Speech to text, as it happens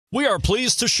We are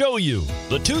pleased to show you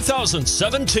the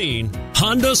 2017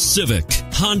 Honda Civic.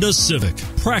 Honda Civic.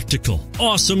 Practical,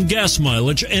 awesome gas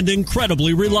mileage, and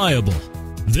incredibly reliable.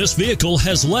 This vehicle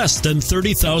has less than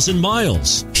 30,000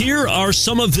 miles. Here are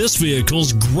some of this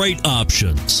vehicle's great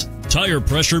options: tire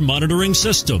pressure monitoring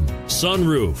system,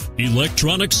 sunroof,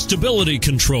 electronic stability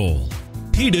control,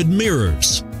 heated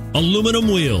mirrors, aluminum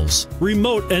wheels,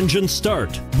 remote engine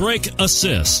start, brake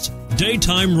assist,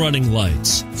 daytime running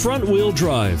lights, front-wheel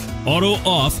drive,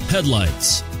 auto-off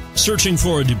headlights. Searching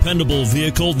for a dependable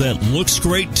vehicle that looks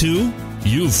great too?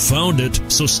 You've found it,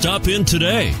 so stop in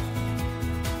today.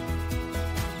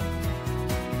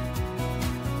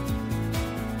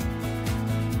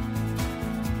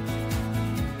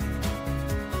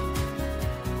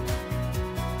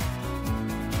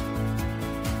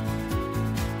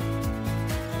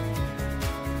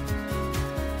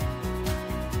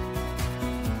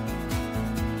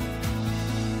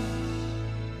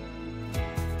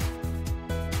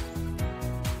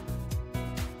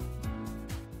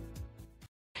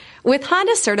 With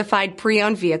Honda certified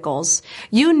pre-owned vehicles,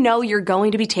 you know you're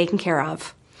going to be taken care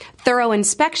of. Thorough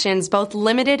inspections, both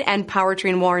limited and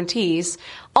powertrain warranties,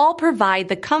 all provide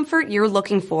the comfort you're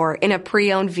looking for in a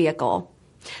pre-owned vehicle.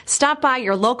 Stop by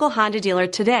your local Honda dealer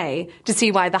today to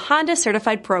see why the Honda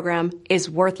certified program is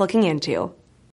worth looking into.